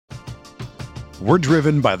We're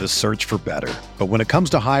driven by the search for better. But when it comes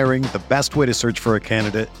to hiring, the best way to search for a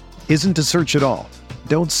candidate isn't to search at all.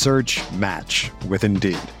 Don't search, match with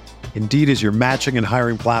Indeed. Indeed is your matching and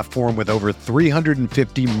hiring platform with over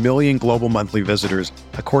 350 million global monthly visitors,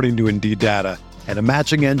 according to Indeed data, and a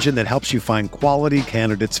matching engine that helps you find quality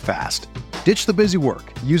candidates fast. Ditch the busy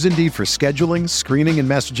work. Use Indeed for scheduling, screening, and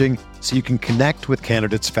messaging so you can connect with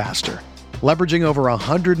candidates faster. Leveraging over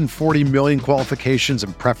 140 million qualifications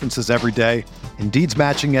and preferences every day, Indeed's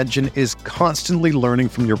matching engine is constantly learning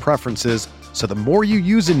from your preferences, so the more you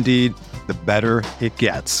use Indeed, the better it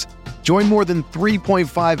gets. Join more than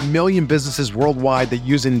 3.5 million businesses worldwide that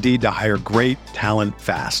use Indeed to hire great talent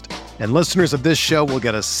fast. And listeners of this show will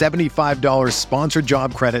get a $75 sponsored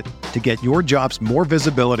job credit to get your jobs more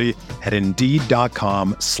visibility at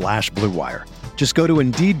Indeed.com/Blue Wire. Just go to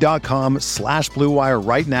Indeed.com/Blue Wire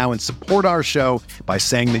right now and support our show by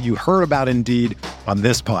saying that you heard about Indeed on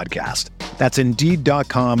this podcast. That's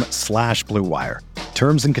Indeed.com/Blue Wire.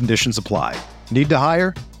 Terms and conditions apply. Need to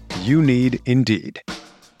hire? You need Indeed.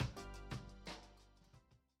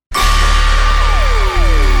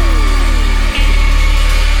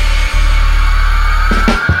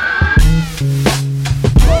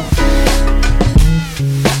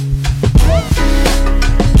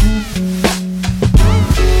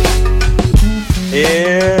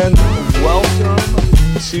 And welcome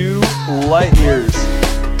to Light Years.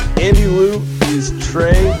 Andy Lou is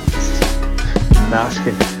Trey. Nah, I'm just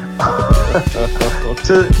kidding.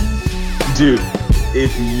 Dude,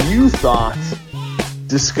 if you thought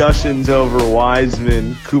discussions over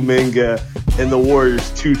Wiseman, Kuminga, and the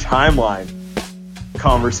Warriors 2 timeline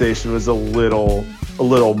conversation was a little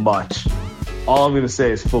much, all I'm going to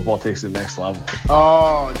say is football takes it next level.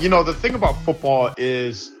 The thing about football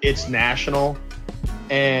is it's national.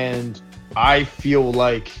 And I feel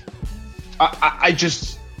like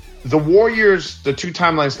the Warriors, the 2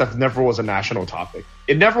 timeline stuff never was a national topic.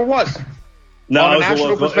 It never was. No, on it a was national a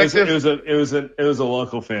local, perspective, it was a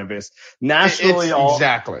local fan base. Nationally,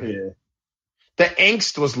 exactly. Yeah. The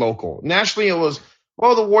angst was local. Nationally, it was,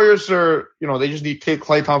 well, the Warriors are, they just need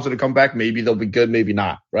Klay Thompson to come back. Maybe they'll be good, maybe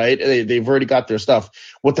not, right? They've already got their stuff.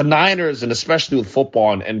 With the Niners, and especially with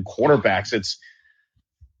football and quarterbacks, it's,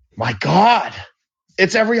 my God.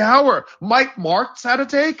 It's every hour. Mike Martz had a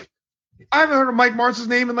take. I haven't heard of Mike Martz's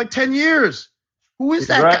name in like 10 years. Who is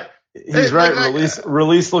that guy? He's right.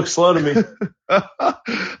 Release looks slow to me.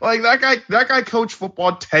 Like that guy coached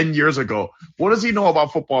football 10 years ago. What does he know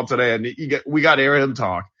about football today? And we got Aaron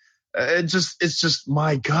talk. It's just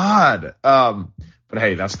my God. But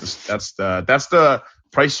hey, that's the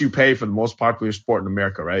price you pay for the most popular sport in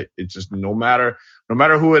America, right? It's just no matter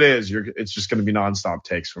who it is, it's just going to be nonstop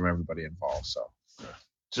takes from everybody involved. So.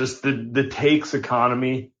 Just the takes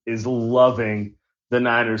economy is loving the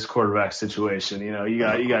Niners quarterback situation. You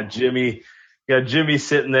got Jimmy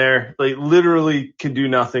sitting there, like literally can do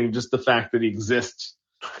nothing. Just the fact that he exists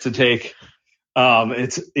to take.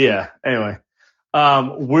 Anyway,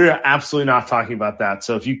 we're absolutely not talking about that.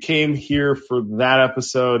 So if you came here for that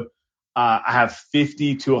episode, I have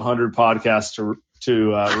 50 to 100 podcasts to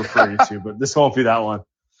refer you to, but this won't be that one.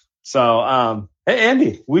 So, hey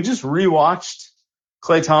Andy, we just rewatched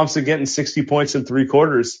Klay Thompson getting 60 points in 3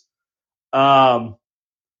 quarters. That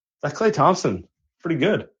Klay Thompson, pretty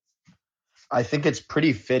good. I think it's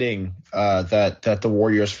pretty fitting that the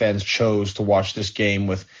Warriors fans chose to watch this game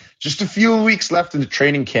with just a few weeks left in the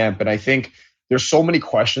training camp. And I think there's so many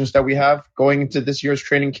questions that we have going into this year's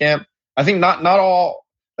training camp. I think not all,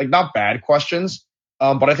 like not bad questions,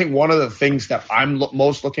 but I think one of the things that I'm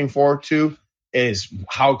most looking forward to is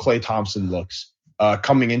how Klay Thompson looks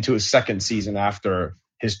coming into his second season after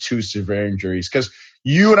his 2 severe injuries. Because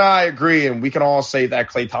you and I agree, and we can all say that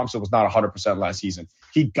Klay Thompson was not 100% last season.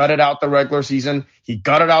 He gutted out the regular season. He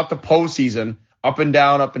gutted out the postseason, up and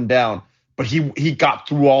down. But he got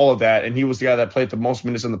through all of that, and he was the guy that played the most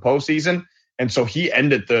minutes in the postseason. And so he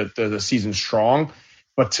ended the season strong.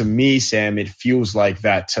 But to me, Sam, it feels like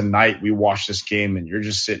that tonight we watch this game, and you're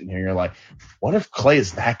just sitting here, you're like, what if Klay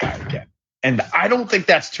is that guy again? And I don't think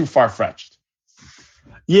that's too far-fetched.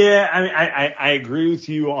 Yeah, I mean, I agree with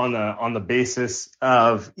you on the basis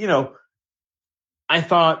of, I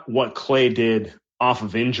thought what Klay did off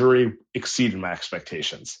of injury exceeded my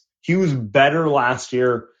expectations. He was better last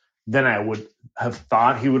year than I would have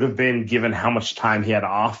thought he would have been given how much time he had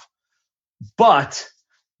off. But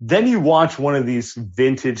then you watch one of these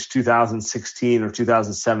vintage 2016 or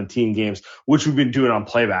 2017 games, which we've been doing on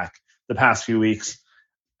playback the past few weeks,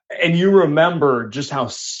 and you remember just how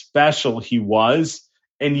special he was.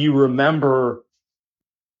 And you remember,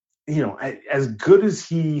 as good as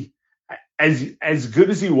he as good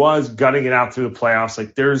as he was gutting it out through the playoffs,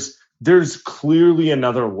 like there's clearly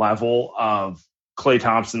another level of Klay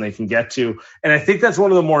Thompson they can get to. And I think that's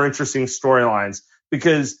one of the more interesting storylines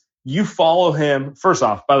because you follow him. First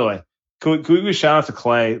off, by the way, can we shout out to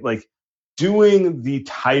Klay, like doing the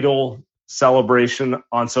title celebration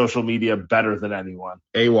on social media better than anyone.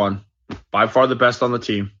 A1. By far the best on the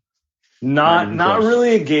team. Not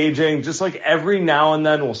really engaging. Just like every now and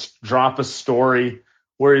then we'll drop a story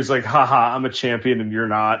where he's like, haha, I'm a champion and you're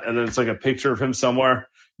not. And then it's like a picture of him somewhere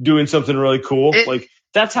doing something really cool. Like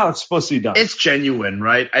that's how it's supposed to be done. It's genuine,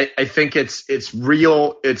 right? I think it's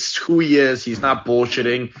real. It's who he is. He's not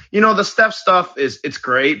bullshitting. The Steph stuff it's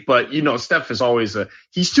great, but Steph is always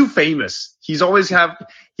he's too famous. He's always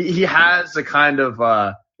he has a kind of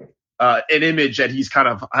an image that he's kind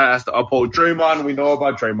of has to uphold. Draymond, we know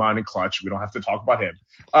about Draymond and Clutch. We don't have to talk about him.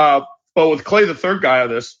 But with Klay, the third guy on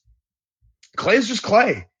this, Klay is just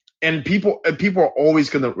Klay. And people are always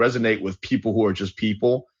going to resonate with people who are just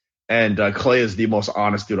people. And Klay is the most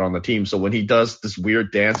honest dude on the team. So when he does this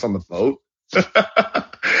weird dance on the boat,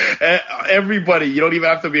 everybody, you don't even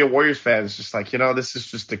have to be a Warriors fan. It's just like, this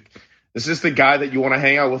is the guy that you want to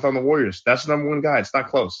hang out with on the Warriors. That's the number one guy. It's not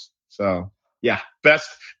close. So yeah, best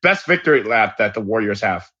victory lap that the Warriors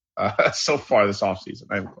have so far this offseason.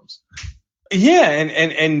 Not even close. Yeah,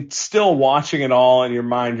 and still watching it all in your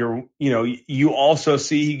mind, you also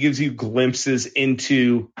see he gives you glimpses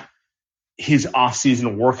into his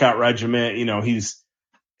off-season workout regimen.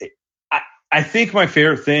 I think my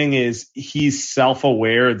favorite thing is he's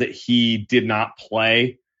self-aware that he did not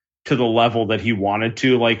play to the level that he wanted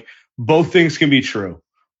to. Like, both things can be true.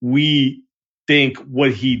 We think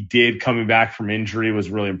what he did coming back from injury was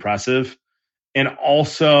really impressive. And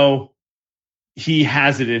also, he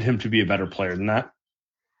has it in him to be a better player than that.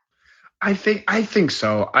 I think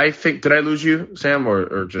so. Did I lose you, Sam,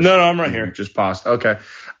 or just no, I'm right here. Just paused. Okay.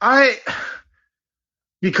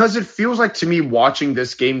 Because it feels like to me watching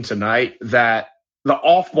this game tonight that the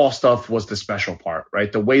off-ball stuff was the special part,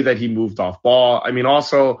 right? The way that he moved off ball. I mean,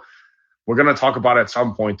 also we're going to talk about at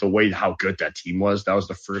some point the way how good that team was. That was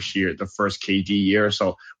the first KD year.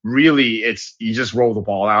 So really you just roll the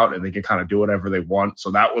ball out and they can kind of do whatever they want.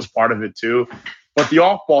 So that was part of it too. But the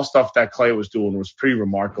off-ball stuff that Klay was doing was pretty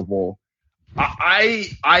remarkable.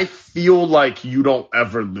 I feel like you don't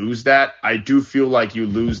ever lose that. I do feel like you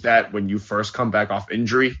lose that when you first come back off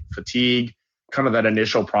injury, fatigue, kind of that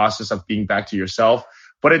initial process of being back to yourself.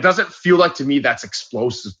 But it doesn't feel like to me that's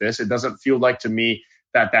explosiveness. It doesn't feel like to me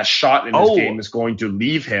that shot in this game is going to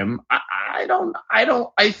leave him.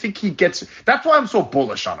 I think he gets. That's why I'm so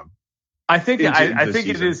bullish on him. I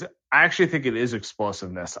actually think it is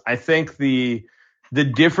explosiveness. I think the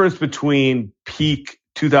difference between peak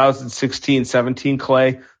 2016-17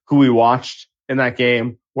 Klay, who we watched in that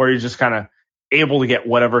game, where he's just kind of able to get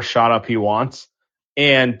whatever shot up he wants,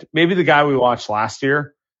 and maybe the guy we watched last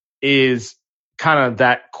year is kind of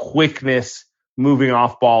that quickness moving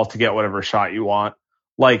off ball to get whatever shot you want.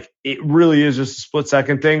 Like, it really is just a split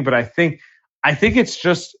second thing, but I think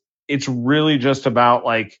it's really just about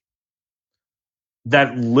like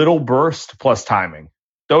that little burst plus timing.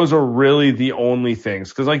 Those are really the only things.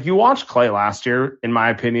 Because like you watched Klay last year, in my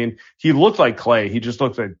opinion, he looked like Klay. He just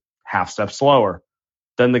looked like half step slower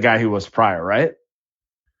than the guy who was prior, right?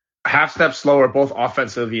 Half step slower, both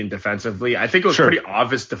offensively and defensively. I think it was pretty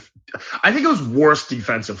obvious. I think it was worse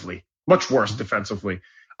defensively, much worse defensively.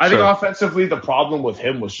 I think offensively, the problem with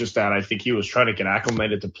him was just that I think he was trying to get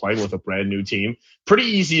acclimated to playing with a brand new team. Pretty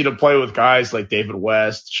easy to play with guys like David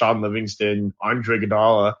West, Sean Livingston, Andre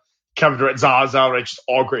Iguodala, Kevin Durant, Zaza, right? Just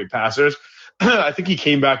all great passers. I think he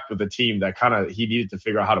came back with a team that he needed to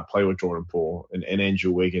figure out how to play with Jordan Poole and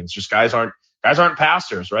Andrew Wiggins. Just guys aren't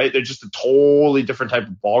passers, right? They're just a totally different type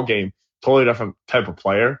of ball game, totally different type of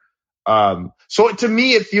player. So to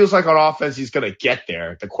me, it feels like on offense, he's going to get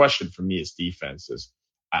there. The question for me is defense.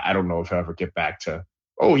 I don't know if he'll ever get back to,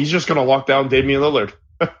 he's just going to lock down Damian Lillard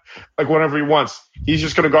like whenever he wants. He's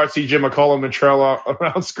just going to guard CJ McCollum and trail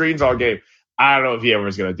around screens all game. I don't know if he ever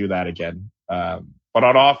is going to do that again. But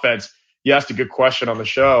on offense, you asked a good question on the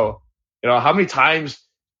show. How many times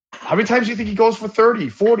do you think he goes for 30,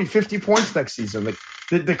 40, 50 points next season? Like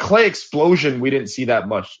the Klay explosion, we didn't see that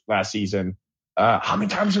much last season. How many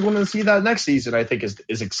times are we going to see that next season? I think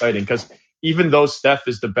is exciting because even though Steph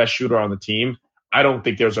is the best shooter on the team, I don't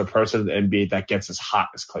think there's a person in the NBA that gets as hot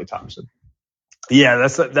as Klay Thompson. Yeah,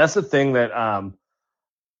 that's the thing that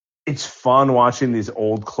it's fun watching these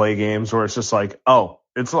old Klay games where it's just like,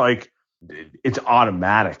 it's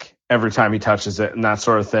automatic every time he touches it and that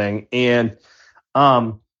sort of thing. And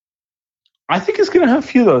I think he's going to have a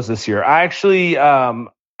few of those this year. I actually,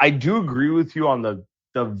 I do agree with you on the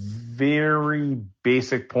very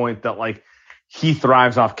basic point that like he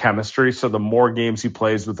thrives off chemistry. So the more games he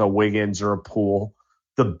plays with a Wiggins or a Poole,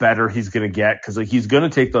 the better he's going to get because like, he's going to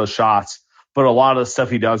take those shots. But a lot of the stuff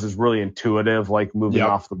he does is really intuitive, like moving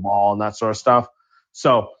off the ball and that sort of stuff.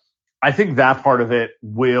 So I think that part of it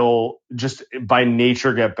will just by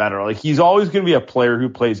nature get better. Like he's always going to be a player who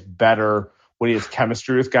plays better when he has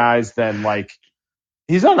chemistry with guys than like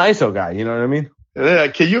he's not an ISO guy. You know what I mean? Yeah,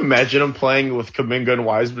 can you imagine him playing with Kuminga and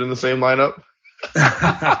Wiseman in the same lineup?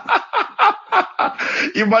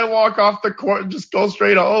 You might walk off the court and just go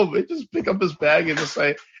straight home and just pick up his bag and just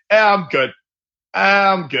say, I'm good.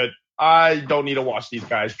 I don't need to watch these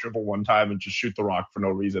guys dribble one time and just shoot the rock for no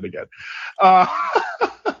reason again.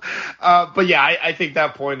 But yeah, I think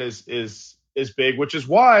that point is big, which is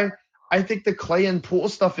why I think the Klay and Poole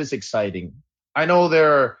stuff is exciting. I know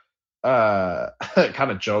there are kind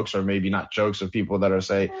of jokes, or maybe not jokes, of people that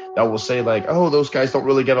will say like, oh, those guys don't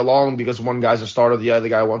really get along because one guy's a starter, the other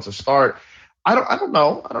guy wants to start. I don't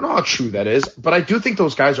know how true that is, but I do think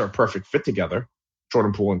those guys are a perfect fit together,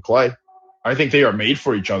 Jordan Poole and Klay. I think they are made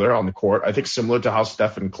for each other on the court. I think similar to how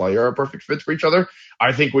Steph and Klay are a perfect fit for each other.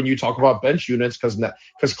 I think when you talk about bench units,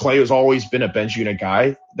 because Klay has always been a bench unit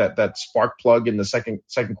guy, that spark plug in the second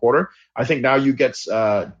quarter. I think now you get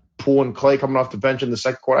Poole and Klay coming off the bench in the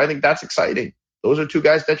second quarter. I think that's exciting. Those are two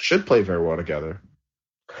guys that should play very well together.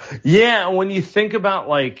 Yeah, when you think about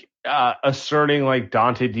like asserting like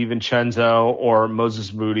Dante DiVincenzo or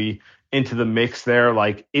Moses Moody into the mix there,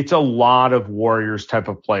 like it's a lot of Warriors type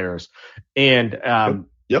of players. And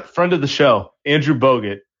friend of the show, Andrew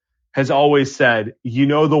Bogut, has always said,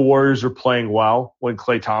 the Warriors are playing well when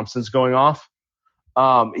Klay Thompson's going off.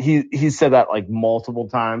 He said that like multiple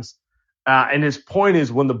times. And his point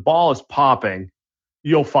is when the ball is popping,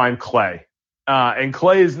 you'll find Klay. And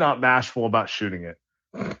Klay is not bashful about shooting it.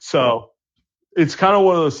 So it's kind of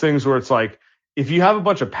one of those things where it's like, if you have a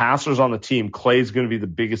bunch of passers on the team, Klay's going to be the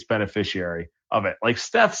biggest beneficiary of it. Like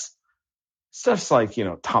Steph's like,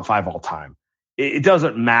 top 5 all time. It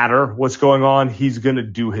doesn't matter what's going on. He's going to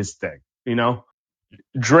do his thing,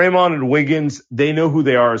 Draymond and Wiggins, they know who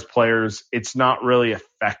they are as players. It's not really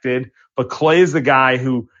affected. But Klay is the guy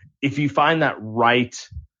who, if you find that right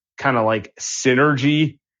kind of like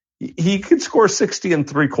synergy, he could score 60 in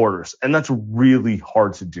 3 quarters. And that's really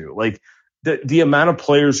hard to do. Like, the amount of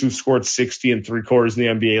players who've scored 60 in 3 quarters in the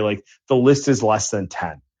NBA, like the list is less than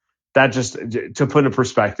 10. That just to put in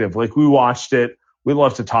perspective, like we watched it. We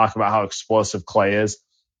love to talk about how explosive Klay is.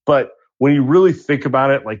 But when you really think about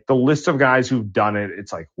it, like the list of guys who've done it,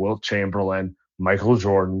 it's like Wilt Chamberlain, Michael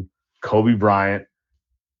Jordan, Kobe Bryant.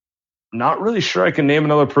 Not really sure I can name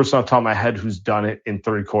another person off the top of my head who's done it in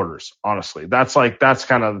 3 quarters, honestly. That's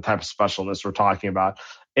kind of the type of specialness we're talking about.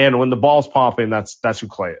 And when the ball's popping, that's who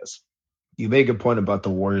Klay is. You make a point about the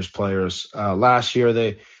Warriors players. Last year,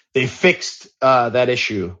 they fixed that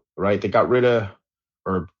issue, right? They got rid of,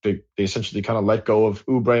 or they essentially kind of let go of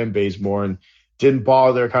Oubre and Bazemore and didn't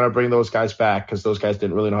bother kind of bring those guys back because those guys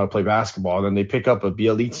didn't really know how to play basketball. And then they pick up a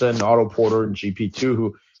Bjelica and Otto Porter and GP2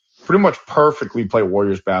 who pretty much perfectly play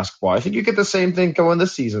Warriors basketball. I think you get the same thing going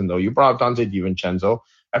this season, though. You brought up Dante DiVincenzo.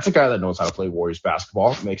 That's a guy that knows how to play Warriors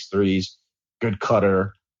basketball, makes threes, good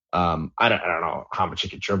cutter. I don't know how much he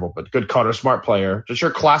can dribble, but good cutter, smart player. Just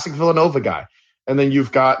your classic Villanova guy. And then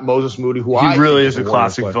you've got Moses Moody, who he really is a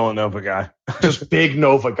classic Villanova guy. Just big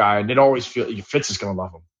Nova guy, and it always feels Fitz is gonna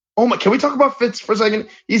love him. Oh my! Can we talk about Fitz for a second?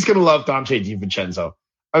 He's gonna love Dante DiVincenzo.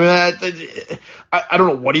 I mean, I don't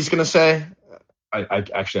know what he's gonna say.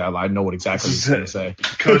 I know what exactly he's gonna say.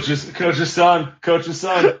 Coach's son.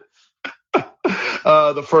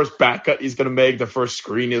 The first back cut he's going to make, the first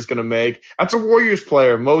screen he's going to make. That's a Warriors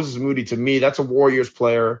player. Moses Moody, to me, that's a Warriors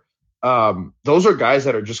player. Those are guys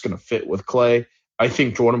that are just going to fit with Klay. I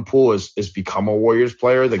think Jordan Poole has become a Warriors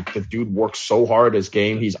player. The dude works so hard his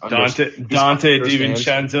game. Dante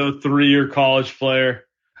DiVincenzo, 3-year college player.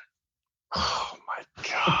 Oh, my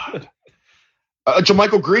God.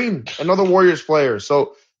 JaMychal Green, another Warriors player.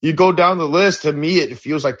 So you go down the list, to me, it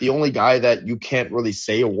feels like the only guy that you can't really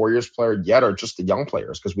say a Warriors player yet are just the young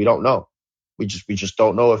players because we don't know. We just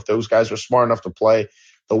don't know if those guys are smart enough to play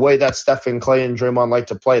the way that Steph and Klay and Draymond like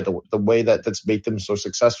to play, the way that's made them so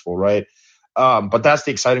successful, right? But that's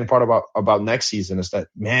the exciting part about next season is that,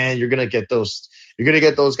 man, you're gonna get those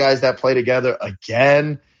guys that play together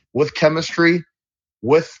again with chemistry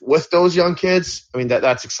with those young kids. I mean,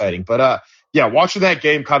 that's exciting. But yeah, watching that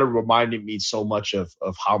game kind of reminded me so much of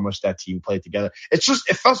how much that team played together. It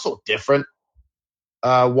felt so different.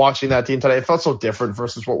 watching that team today. It felt so different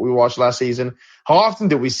versus what we watched last season. How often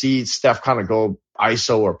did we see Steph kind of go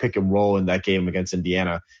ISO or pick and roll in that game against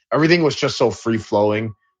Indiana? Everything was just so free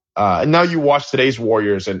flowing. And now you watch today's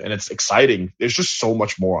Warriors and it's exciting. There's just so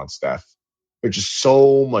much more on Steph. There's just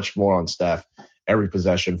so much more on Steph every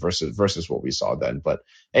possession versus what we saw then. But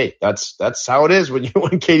hey, that's how it is when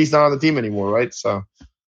KD's not on the team anymore, right? So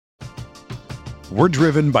we're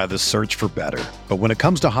driven by the search for better. But when it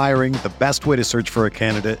comes to hiring, the best way to search for a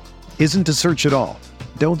candidate isn't to search at all.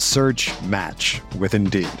 Don't search, match with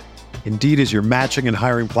Indeed. Indeed is your matching and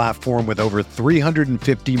hiring platform with over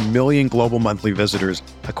 350 million global monthly visitors,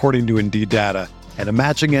 according to Indeed data, and a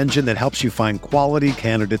matching engine that helps you find quality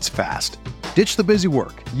candidates fast. Ditch the busy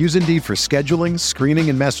work. Use Indeed for scheduling, screening,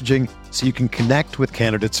 and messaging so you can connect with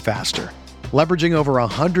candidates faster. Leveraging over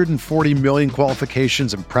 140 million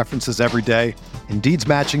qualifications and preferences every day, Indeed's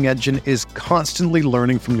matching engine is constantly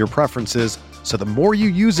learning from your preferences, so the more you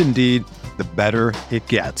use Indeed, the better it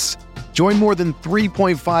gets. Join more than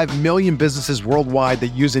 3.5 million businesses worldwide that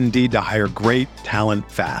use Indeed to hire great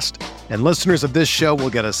talent fast. And listeners of this show will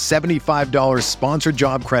get a $75 sponsored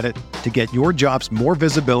job credit to get your jobs more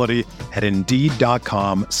visibility at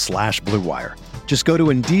Indeed.com/Blue Wire. Just go to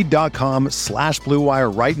Indeed.com/Blue Wire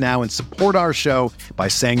right now and support our show by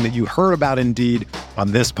saying that you heard about Indeed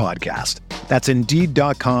on this podcast. That's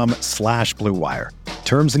Indeed.com/Blue Wire.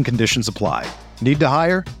 Terms and conditions apply. Need to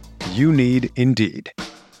hire? You need Indeed.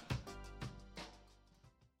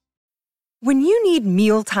 When you need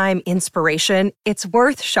mealtime inspiration, it's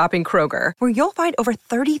worth shopping Kroger, where you'll find over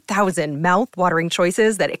 30,000 mouth-watering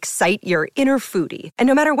choices that excite your inner foodie. And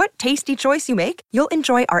no matter what tasty choice you make, you'll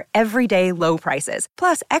enjoy our everyday low prices,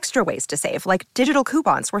 plus extra ways to save, like digital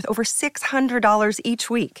coupons worth over $600 each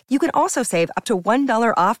week. You can also save up to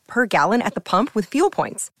 $1 off per gallon at the pump with fuel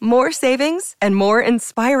points. More savings and more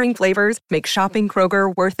inspiring flavors make shopping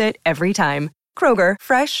Kroger worth it every time. Kroger,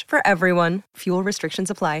 fresh for everyone. Fuel restrictions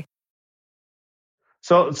apply.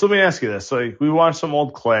 So let me ask you this. So we watched some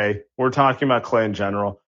old Klay. We're talking about Klay in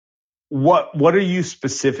general. What are you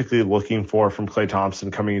specifically looking for from Klay Thompson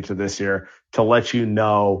coming into this year to let you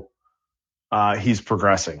know he's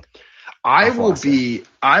progressing? I will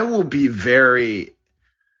be very,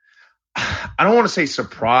 I don't want to say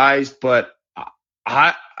surprised, but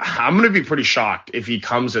I'm going to be pretty shocked if he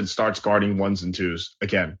comes and starts guarding ones and twos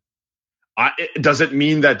again. It doesn't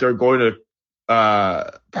mean that they're going to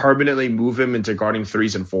permanently move him into guarding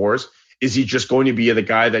threes and fours. Is he just going to be the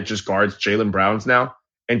guy that just guards Jaylen Brown's now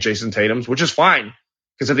and Jason Tatum's, which is fine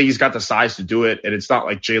because I think he's got the size to do it, and it's not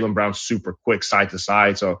like Jaylen Brown's super quick side to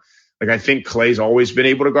side. So I think Klay's always been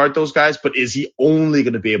able to guard those guys, but is he only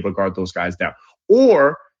going to be able to guard those guys now?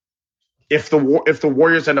 Or if the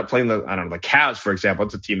Warriors end up playing the Cavs, for example,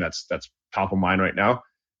 it's a team that's top of mind right now.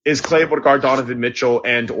 Is Klay able to guard Donovan Mitchell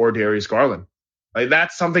and or Darius Garland? Like,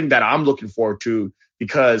 that's something that I'm looking forward to,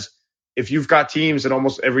 because if you've got teams, and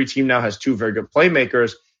almost every team now has two very good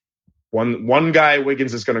playmakers, one guy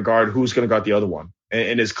Wiggins is going to guard, who's going to guard the other one?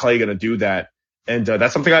 And is Klay going to do that? And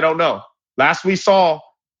that's something I don't know. Last we saw,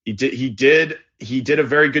 he did a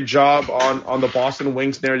very good job on the Boston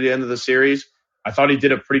Wings near the end of the series. I thought he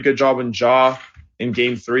did a pretty good job in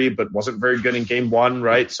game 3, but wasn't very good in game 1,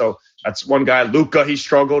 right? So that's one guy. Luka, he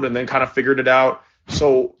struggled and then kind of figured it out.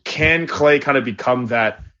 So can Klay kind of become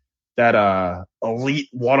that elite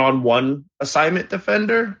one-on-one assignment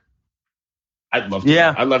defender? I'd love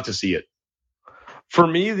to see it. For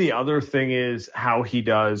me, the other thing is how he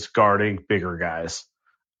does guarding bigger guys.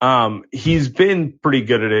 He's been pretty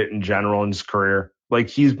good at it in general in his career. Like,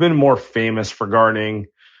 he's been more famous for guarding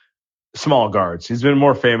small guards. He's been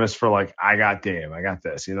more famous for, like, I got Dame, I got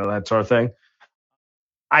this, that sort of thing.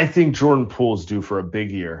 I think Jordan Poole's due for a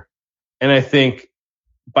big year. And I think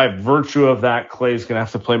by virtue of that, Klay's going to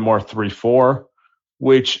have to play more 3-4,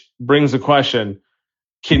 which brings the question,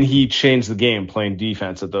 can he change the game playing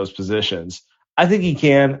defense at those positions? I think he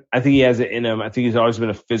can. I think he has it in him. I think he's always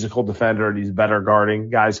been a physical defender, and he's better guarding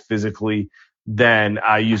guys physically than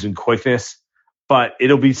using quickness. But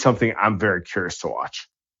it'll be something I'm very curious to watch.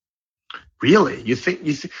 Really? You think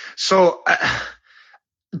so?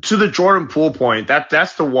 To the Jordan Poole point,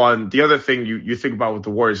 that's the one. The other thing you think about with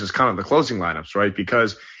the Warriors is kind of the closing lineups, right?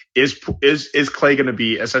 Because is Klay going to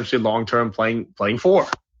be essentially long term playing 4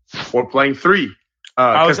 or playing 3?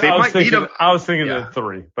 I was thinking the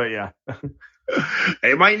 3, but yeah,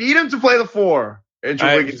 they might need him to play the 4.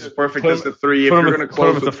 Andrew Wiggins is perfect as the 3 if you're going to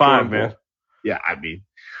close with the 5, man. Poole. Yeah, I mean,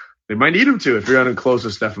 they might need him to if you're going to close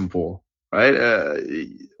with Stephen Poole, right?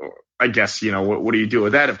 I guess, what do you do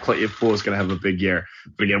with that if Poole is going to have a big year?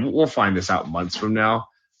 But again, we'll find this out months from now.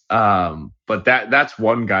 But that's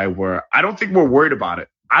one guy where I don't think we're worried about it.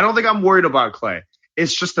 I don't think I'm worried about Klay.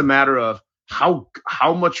 It's just a matter of how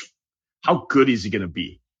good is he going to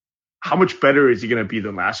be? How much better is he going to be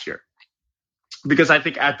than last year? Because I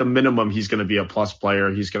think at the minimum, he's going to be a plus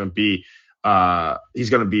player. He's going to be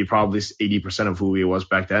probably 80% of who he was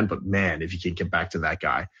back then. But man, if you can get back to that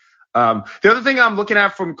guy. The other thing I'm looking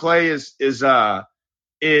at from Klay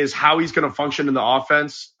is how he's going to function in the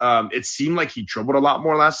offense. It seemed like he dribbled a lot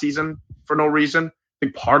more last season for no reason. I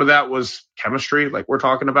think part of that was chemistry, like we're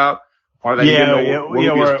talking about. Part of that, he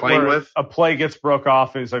was playing with. A play gets broke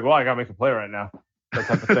off, and he's like, "Well, I got to make a play right now." That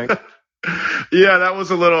type of thing. Yeah, that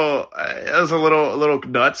was a little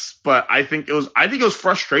nuts, but I think it was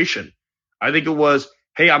frustration. I think it was,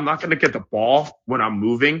 hey, I'm not going to get the ball when I'm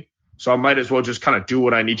moving, so I might as well just kind of do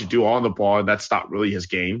what I need to do on the ball, and that's not really his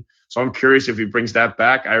game. So I'm curious if he brings that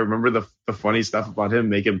back. I remember the funny stuff about him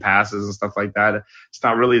making passes and stuff like that. That's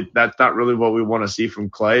not really what we want to see from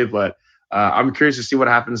Klay, but I'm curious to see what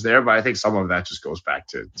happens there. But I think some of that just goes back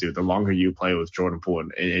to the longer you play with Jordan Poole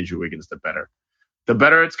and Andrew Wiggins, the better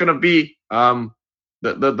it's going to be.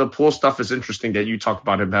 The Poole stuff is interesting that you talk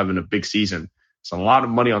about him having a big season. It's a lot of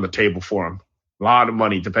money on the table for him. A lot of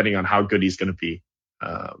money depending on how good he's going to be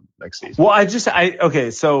next season.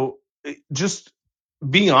 Well, so just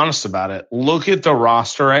being honest about it, look at the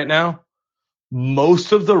roster right now.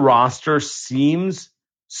 Most of the roster seems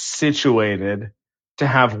situated to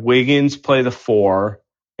have Wiggins play the 4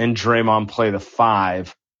 and Draymond play the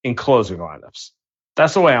 5 in closing lineups.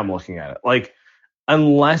 That's the way I'm looking at it. Like,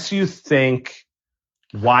 unless you think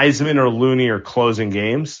Wiseman or Looney are closing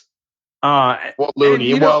games.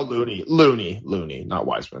 Looney, not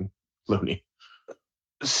Wiseman. Looney.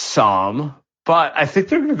 Some, but I think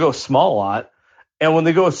they're going to go small a lot. And when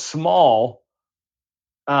they go small,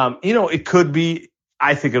 it could be,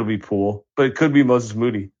 I think it'll be Poole, but it could be Moses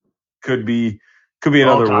Moody. Could be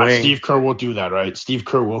another wing. Steve Kerr will do that, right? Steve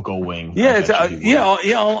Kerr will go wing. Yeah,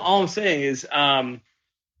 all I'm saying is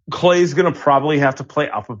Klay's going to probably have to play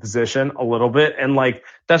up a position a little bit. And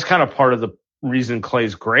that's kind of part of the reason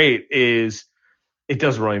Klay's great is it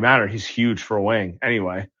doesn't really matter. He's huge for a wing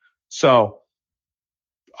anyway. So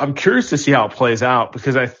I'm curious to see how it plays out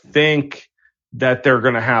because I think that they're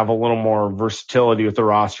going to have a little more versatility with the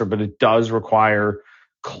roster, but it does require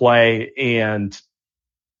Klay and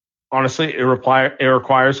honestly, it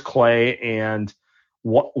requires Klay and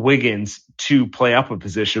Wiggins to play up a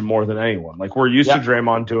position more than anyone. Like we're used to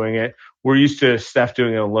Draymond doing it. We're used to Steph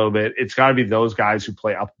doing it a little bit. It's got to be those guys who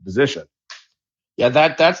play up a position. Yeah,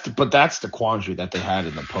 that's the quandary that they had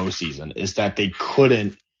in the postseason is that they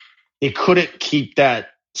couldn't keep that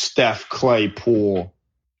Steph, Klay, Poole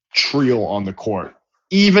trio on the court.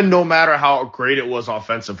 Even no matter how great it was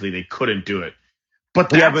offensively, they couldn't do it.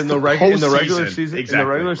 But in the regular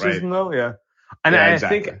season, though, yeah. And I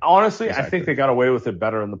think, honestly, I think they got away with it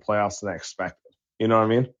better in the playoffs than I expected. You know what I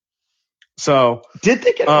mean? So did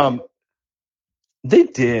they get? They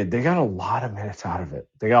did. They got a lot of minutes out of it.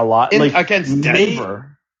 They got a lot against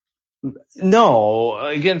Denver. No,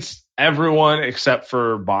 against everyone except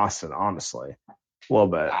for Boston. Honestly, a little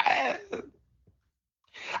bit.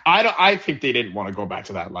 I think they didn't want to go back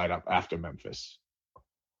to that lineup after Memphis.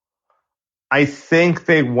 I think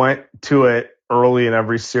they went to it early in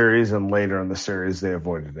every series and later in the series they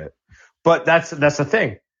avoided it. But that's the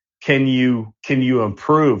thing. Can you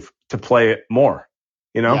improve to play it more?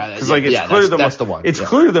 You know, because it's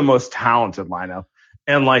clearly the most talented lineup,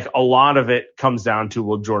 and a lot of it comes down to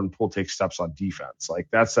will Jordan Poole take steps on defense?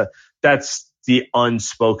 That's the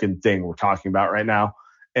unspoken thing we're talking about right now.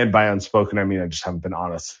 And by unspoken, I mean I just haven't been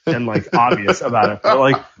honest and obvious about it.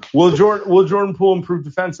 But will Jordan Poole improve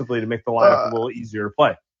defensively to make the lineup a little easier to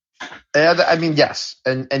play? And I mean, yes,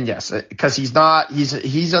 and yes, because he's on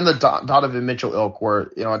the Donovan Mitchell ilk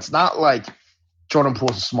where it's not like Jordan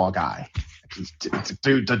Poole's a small guy.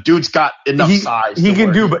 The dude's got enough size. He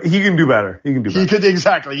can do better. He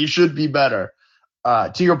exactly. He should be better.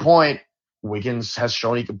 To your point, Wiggins has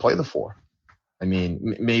shown he can play the 4. I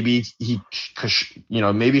mean, maybe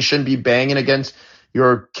maybe shouldn't be banging against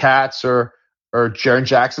your Cats or Jaren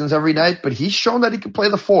Jacksons every night, but he's shown that he can play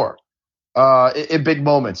the 4 in big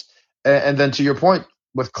moments. And then to your point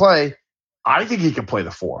with Klay, I think he can play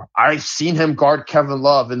the 4. I've seen him guard Kevin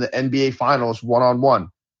Love in the NBA Finals one-on-one.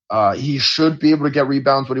 He should be able to get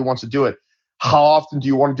rebounds when he wants to do it. How often do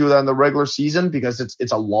you want to do that in the regular season? Because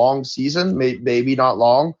it's a long season, maybe not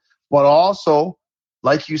long, but also,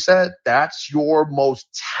 like you said, that's your most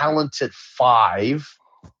talented 5.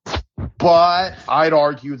 But I'd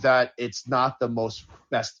argue that it's not the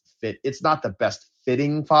best fit. It's not the best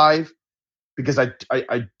fitting 5. because I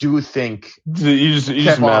do think you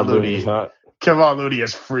just mad Looney is not. Kevon Looney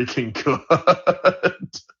is freaking good.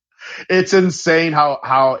 It's insane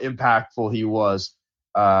how impactful he was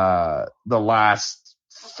the last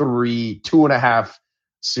 2.5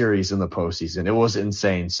 series in the postseason. It was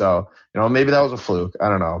insane. So, maybe that was a fluke. I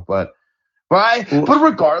don't know. But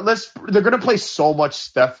regardless, they're going to play so much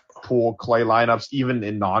Steph, Poole, Klay lineups, even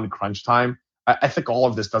in non-crunch time. I think all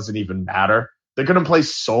of this doesn't even matter. They're going to play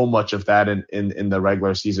so much of that in the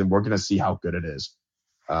regular season. We're going to see how good it is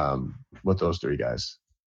with those three guys.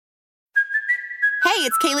 Hey,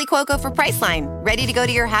 it's Kaylee Cuoco for Priceline. Ready to go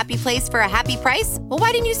to your happy place for a happy price? Well,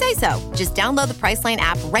 why didn't you say so? Just download the Priceline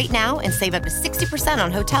app right now and save up to 60%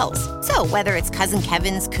 on hotels. So whether it's Cousin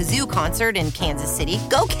Kevin's Kazoo Concert in Kansas City,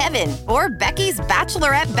 go Kevin, or Becky's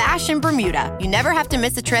Bachelorette Bash in Bermuda, you never have to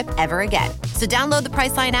miss a trip ever again. So download the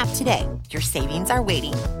Priceline app today. Your savings are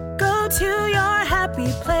waiting. Go to your happy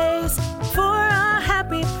place for a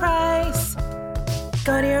happy price.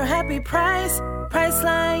 Go to your happy price,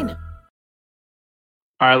 Priceline.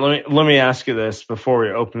 All right, let me ask you this before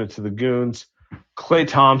we open it to the goons. Klay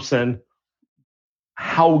Thompson,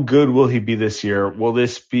 how good will he be this year? Will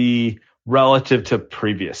this be relative to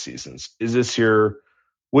previous seasons?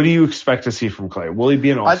 What do you expect to see from Klay? Will he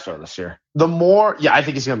be an all-star this year? I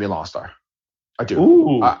think he's going to be an all-star. I do.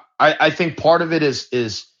 Ooh. I think part of it is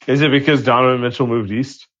it because Donovan Mitchell moved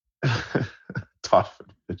east? Donovan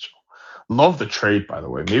Mitchell. Love the trade, by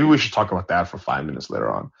the way. Maybe we should talk about that for 5 minutes later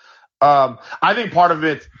on. I think part of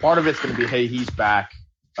it's going to be, hey, he's back.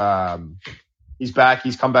 He's back.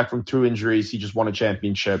 He's come back from 2 injuries. He just won a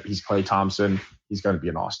championship. He's Klay Thompson. He's going to be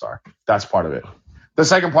an all-star. That's part of it. The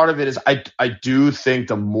second part of it is I do think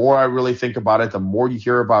the more I really think about it, the more you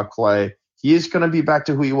hear about Klay, he is going to be back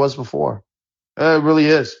to who he was before. It really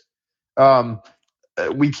is.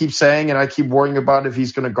 We keep saying, and I keep worrying about if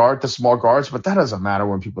he's going to guard the small guards, but that doesn't matter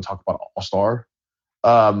when people talk about all-star.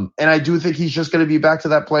 And I do think he's just going to be back to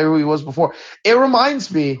that player who he was before. It reminds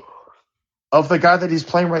me of the guy that he's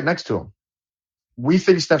playing right next to him. We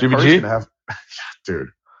think Steph Curry's going to have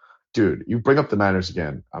dude, you bring up the Niners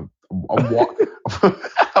again. I'm walking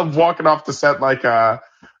off the set like I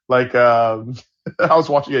was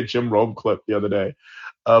watching a Jim Rome clip the other day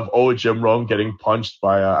of Jim Rome getting punched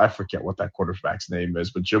by I forget what that quarterback's name is,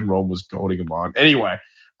 but Jim Rome was goading him on. Anyway,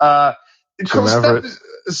 that's who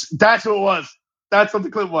it was. That's what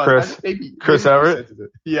the clip was. Chris Everett?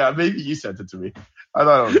 Yeah, maybe you sent it to me. I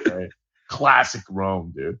thought it was great. Classic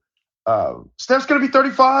Rome, dude. Steph's going to be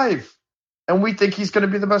 35, and we think he's going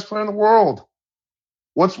to be the best player in the world.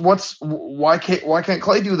 Why can't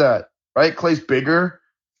Klay do that? Right? Klay's bigger.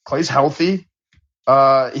 Klay's healthy.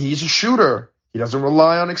 He's a shooter. He doesn't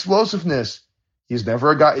rely on explosiveness. He's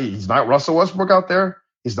never a guy. He's not Russell Westbrook out there.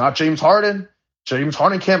 He's not James Harden. James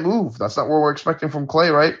Harden can't move. That's not what we're expecting from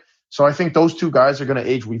Klay, right? So I think those two guys are going to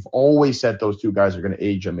age. We've always said those two guys are going to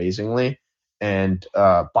age amazingly. And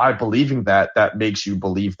by believing that makes you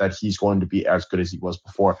believe that he's going to be as good as he was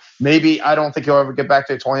before. Maybe I don't think he'll ever get back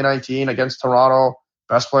to 2019 against Toronto,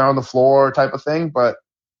 best player on the floor type of thing. But,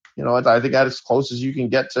 I think that's as close as you can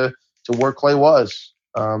get to where Klay was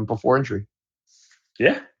before injury.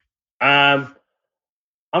 Yeah.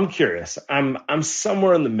 I'm curious. I'm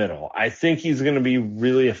somewhere in the middle. I think he's going to be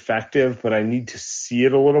really effective, but I need to see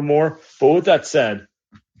it a little more. But with that said,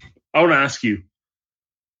 I want to ask you,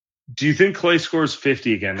 do you think Klay scores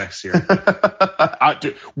 50 again next year?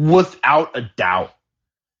 Without a doubt.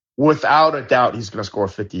 Without a doubt, he's going to score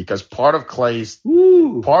 50 because part of Klay's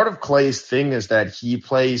thing is that he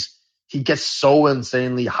gets so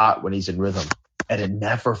insanely hot when he's in rhythm. And it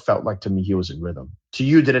never felt like to me he was in rhythm. To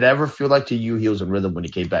you, did it ever feel like to you he was in rhythm when he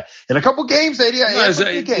came back? In a couple games,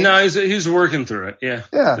 he's working through it. Yeah.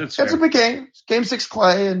 Yeah. He had some big games. Game 6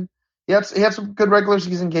 Klay, and he had some good regular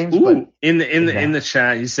season games. Ooh, but in the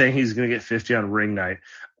chat, he's saying he's going to get 50 on ring night.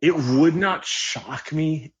 It would not shock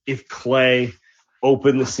me if Klay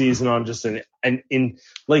opened the season on just isn't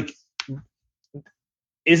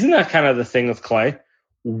that kind of the thing with Klay?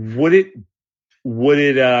 Would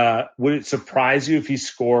it surprise you if he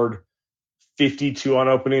scored 52 on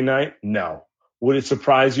opening night? No. Would it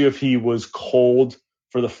surprise you if he was cold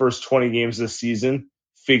for the first 20 games of the season,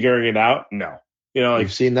 figuring it out? No.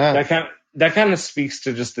 You've seen that. That kind of speaks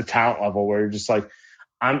to just the talent level where you're just like,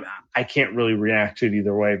 I can't really react to it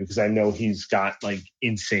either way because I know he's got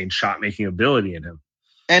insane shot making ability in him.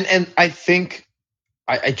 And I think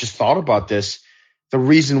I just thought about this. The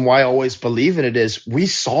reason why I always believe in it is we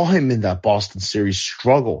saw him in that Boston series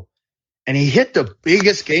struggle, and he hit the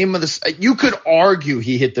biggest game of the. You could argue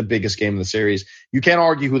he hit the biggest game of the series. You can't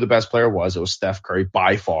argue who the best player was. It was Steph Curry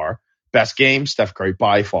by far. Best game, Steph Curry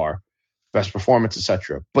by far. best performance,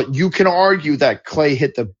 etc. But you can argue that Klay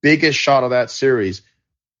hit the biggest shot of that series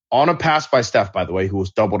on a pass by Steph, by the way, who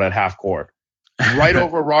was doubled at half court, right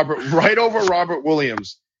over Robert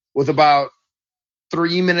Williams with about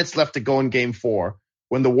 3 minutes left to go in game 4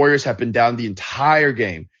 when the Warriors have been down the entire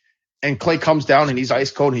game. And Klay comes down and he's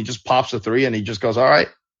ice cold and he just pops a 3 and he just goes, all right.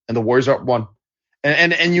 And the Warriors are up 1.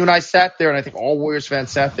 And you and I sat there, and I think all Warriors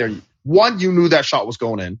fans sat there. 1, you knew that shot was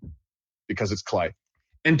going in because it's Klay.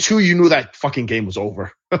 And 2, you knew that fucking game was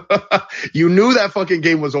over. You knew that fucking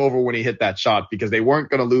game was over when he hit that shot because they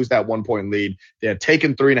weren't going to lose that 1-point lead. They had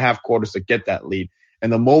taken 3.5 quarters to get that lead.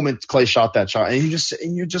 And the moment Klay shot that shot, and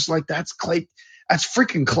you're just like, that's Klay. That's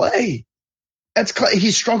freaking Klay. That's Klay.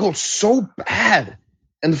 He struggled so bad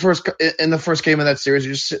in the first game of that series.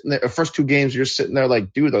 You're just sitting there. First 2 games, you're sitting there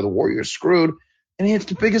like, dude, are the Warriors screwed? And he hits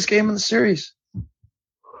the biggest game in the series.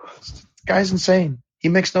 This guy's insane. He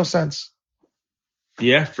makes no sense.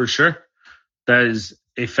 Yeah, for sure. That is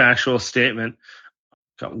a factual statement.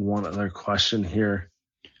 Got one other question here.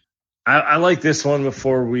 I like this one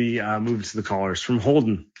before we move to the callers. From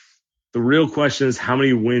Holden. The real question is, how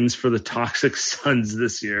many wins for the Toxic Suns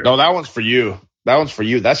this year? No, that one's for you.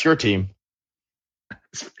 That's your team.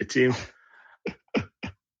 It's my team.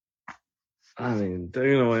 I mean,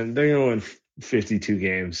 they're gonna win 52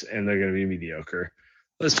 games, and they're gonna be mediocre.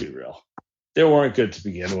 Let's be real. They weren't good to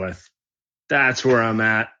begin with. That's where I'm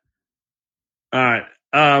at. All right.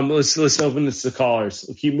 Let's open this to callers.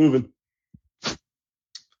 We'll keep moving.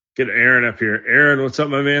 Get Aaron up here. Aaron, what's up,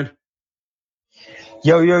 my man?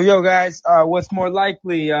 Yo, guys. What's more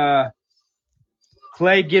likely? Klay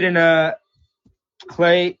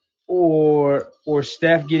or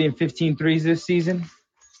Steph getting 15 threes this season?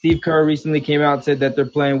 Steve Kerr recently came out and said that they're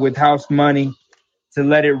playing with house money to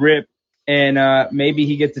let it rip. And maybe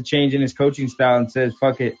he gets a change in his coaching style and says,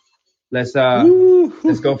 fuck it. Let's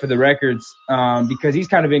go for the records. Because he's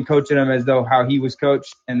kind of been coaching them as though how he was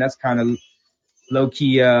coached. And that's kind of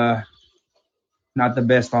low-key not the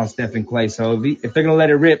best on Steph and Klay. So if they're going to let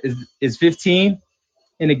it rip, is 15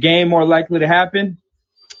 in a game more likely to happen?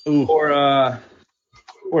 Ooh. Or a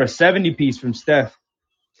 70-piece from Steph?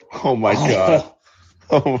 Oh, my God.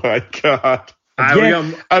 Oh, my God.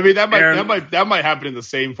 Again, I mean, that might happen in the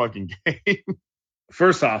same fucking game.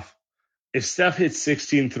 First off, if Steph hits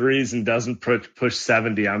 16 threes and doesn't push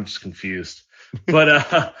 70, I'm just confused.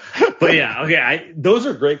 But yeah, okay. Those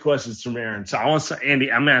are great questions from Aaron. So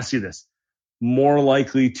Andy, I'm gonna ask you this: more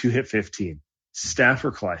likely to hit 15, Steph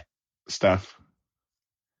or Klay? Steph.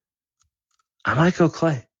 I might go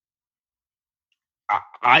Klay.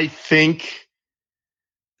 I think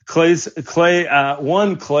Klay's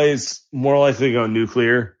more likely to go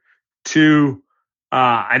nuclear. 2,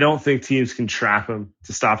 I don't think teams can trap him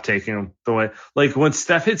to stop taking him the way. Like when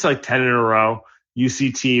Steph hits like 10 in a row, you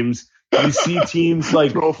see teams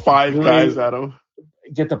like throw 5 guys at him.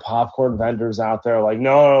 Get the popcorn vendors out there, like,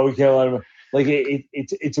 no, we can't let him. Like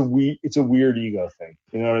it's a weird ego thing.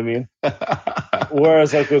 You know what I mean?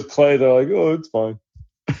 Whereas like with Klay, they're like, oh, it's fine.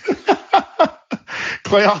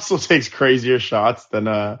 Klay also takes crazier shots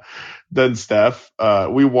than Steph.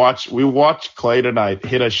 We watch Klay tonight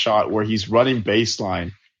hit a shot where he's running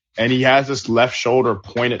baseline and he has his left shoulder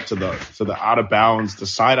pointed to the out of bounds, the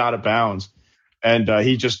side out of bounds, and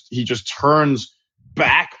he just turns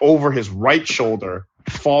back over his right shoulder,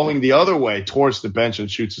 falling the other way towards the bench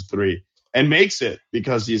and shoots a 3 and makes it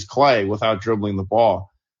because he's Klay without dribbling the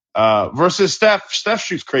ball. Versus Steph. Steph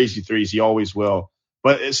shoots crazy threes. He always will.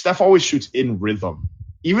 But Steph always shoots in rhythm.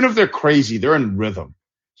 Even if they're crazy, they're in rhythm.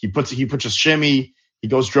 He puts a shimmy, he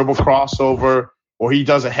goes dribble crossover, or he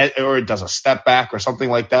does a step back or something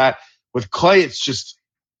like that. With Klay, it's just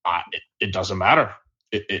it doesn't matter.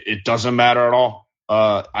 It doesn't matter at all.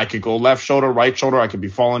 I could go left shoulder, right shoulder. I could be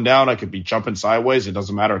falling down. I could be jumping sideways. It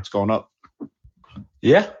doesn't matter. It's going up.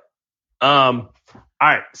 Yeah. All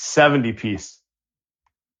right, 70 piece.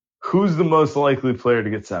 Who's the most likely player to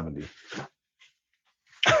get 70?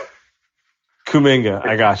 Kuminga,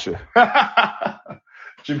 I got you.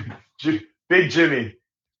 Big Jimmy.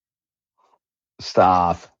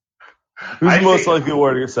 Stop. Who's the most likely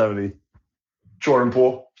player to get 70? Jordan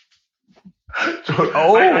Poole. That's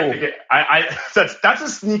a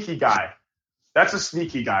sneaky guy. That's a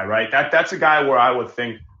sneaky guy, right? That's a guy where I would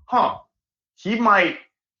think, he might,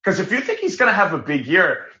 because if you think he's going to have a big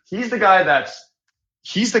year, he's the guy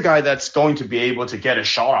that's going to be able to get a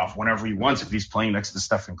shot off whenever he wants if he's playing next to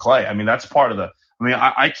Stephen Klay. I mean, that's part of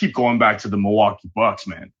I keep going back to the Milwaukee Bucks,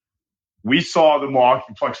 man. We saw the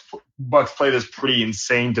Milwaukee Bucks play this pretty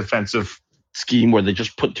insane defensive scheme where they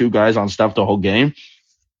just put 2 guys on Steph the whole game.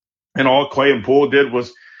 And all Klay and Poole did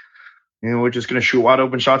was we're just going to shoot wide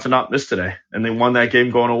open shots and not miss today. And they won that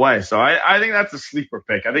game going away. So I think that's a sleeper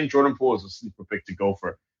pick. I think Jordan Poole is a sleeper pick to go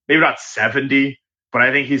for. Maybe not 70, but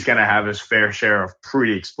I think he's going to have his fair share of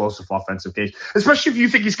pretty explosive offensive games, especially if you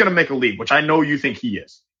think he's going to make a leap, which I know you think he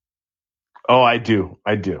is. Oh, I do.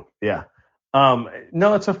 Yeah.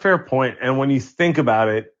 No, it's a fair point. And when you think about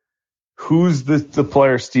it, who's the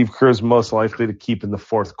player Steve Kerr is most likely to keep in the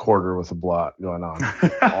fourth quarter with a blowout going on?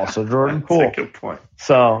 Also Jordan Poole. That's a good point.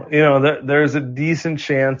 So, there's a decent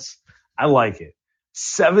chance. I like it.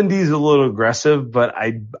 70 is a little aggressive, but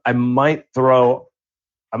I might throw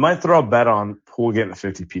a bet on Poole getting a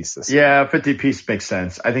 50-piece this year. Yeah, 50-piece makes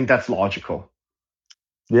sense. I think that's logical.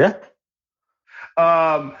 Yeah.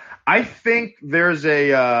 I think there's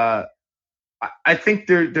I think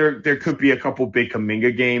there could be a couple big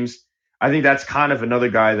Kuminga games. I think that's kind of another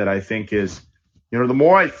guy that I think is, the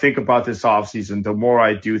more I think about this offseason, the more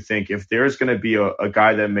I do think if there's going to be a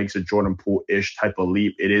guy that makes a Jordan Poole-ish type of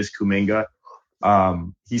leap, it is Kuminga.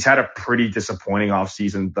 He's had a pretty disappointing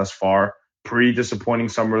offseason thus far, pretty disappointing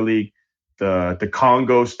summer league. The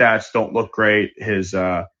Congo stats don't look great. His,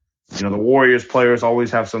 the Warriors players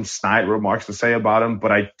always have some snide remarks to say about him,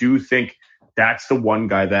 but I do think that's the one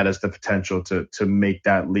guy that has the potential to make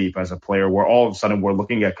that leap as a player where all of a sudden we're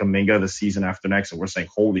looking at Kuminga the season after next and we're saying,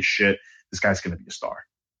 holy shit, this guy's going to be a star.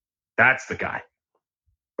 That's the guy.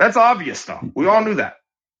 That's obvious though. We all knew that.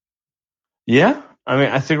 Yeah. I mean,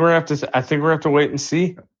 I think we're going to have to wait and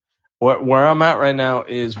see. Where I'm at right now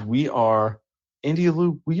is Andy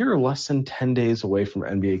Lou, we are less than 10 days away from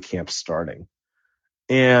NBA camp starting.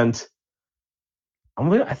 And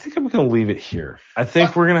I think I'm going to leave it here. I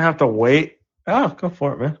think we're going to have to wait. Oh, go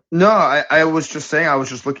for it, man. No, I was just saying, I was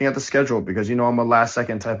just looking at the schedule because, I'm a last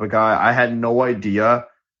second type of guy. I had no idea.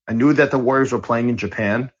 I knew that the Warriors were playing in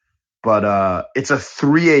Japan, but it's a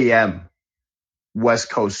 3 a.m.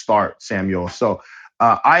 West Coast start, Samuel. So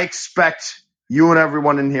I expect you and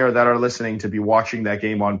everyone in here that are listening to be watching that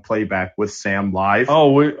game on playback with Sam live.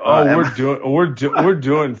 Oh, we're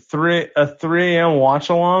doing 3 a.m. watch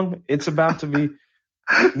along. It's about to be.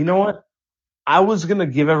 You know what? I was going to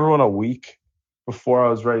give everyone a week before I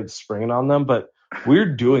was ready to spring it on them, but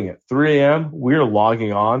we're doing it. 3 a.m., we're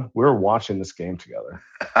logging on. We're watching this game together.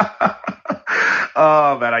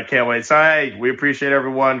 Oh, man, I can't wait. So, hey, we appreciate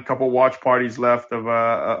everyone. A couple watch parties left of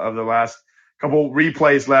the last couple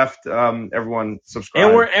replays left. Everyone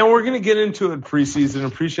subscribe. And we're going to get into it preseason.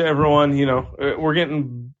 Appreciate everyone. We're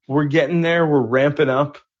getting there. We're ramping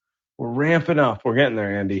up. We're getting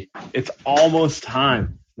there, Andy. It's almost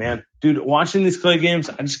time, man. Dude, watching these Clay games,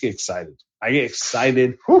 I just get excited. I get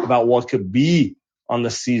excited about what could be on the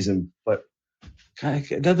season. But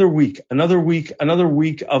another week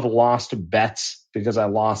of lost bets because I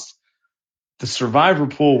lost the Survivor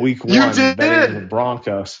Pool week 1 betting the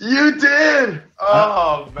Broncos. You did.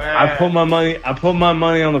 Oh, man. I put my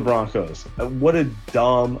money on the Broncos. What a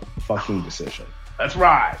dumb fucking decision. That's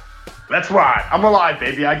right. I'm alive,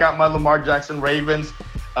 baby. I got my Lamar Jackson Ravens.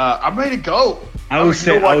 I'm ready to go. I was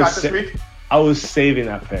saving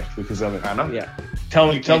that pick because of it. I know. Yeah.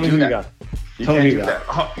 Tell me who you got. Tell me who you got.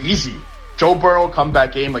 Oh, easy. Joe Burrow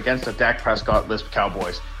comeback game against the Dak Prescott-less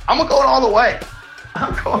Cowboys. I'm going all the way.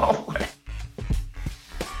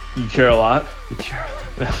 You care a lot?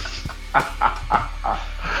 All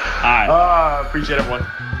right. Appreciate everyone.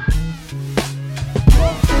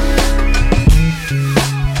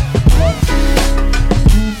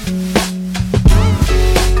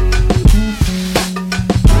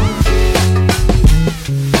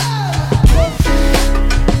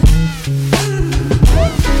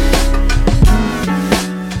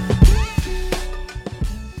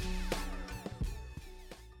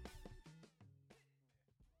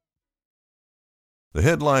 The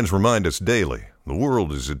headlines remind us daily, the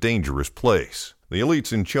world is a dangerous place. The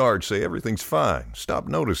elites in charge say everything's fine, stop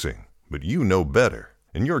noticing. But you know better.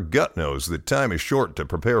 And your gut knows that time is short to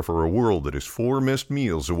prepare for a world that is 4 missed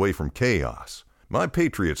meals away from chaos. My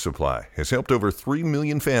Patriot Supply has helped over 3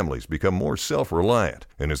 million families become more self-reliant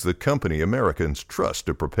and is the company Americans trust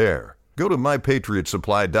to prepare. Go to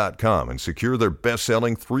MyPatriotSupply.com and secure their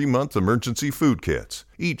best-selling 3-month emergency food kits.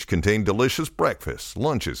 Each contain delicious breakfasts,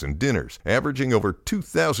 lunches, and dinners, averaging over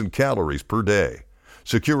 2,000 calories per day.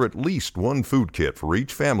 Secure at least 1 food kit for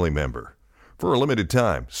each family member. For a limited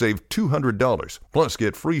time, save $200, plus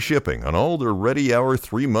get free shipping on all their Ready Hour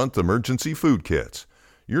 3-month emergency food kits.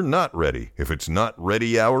 You're not ready if it's not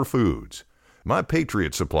Ready Hour Foods. My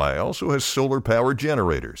Patriot Supply also has solar power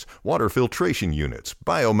generators, water filtration units,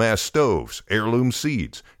 biomass stoves, heirloom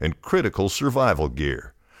seeds, and critical survival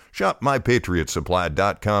gear. Shop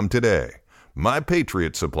MyPatriotSupply.com today.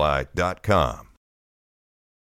 MyPatriotSupply.com.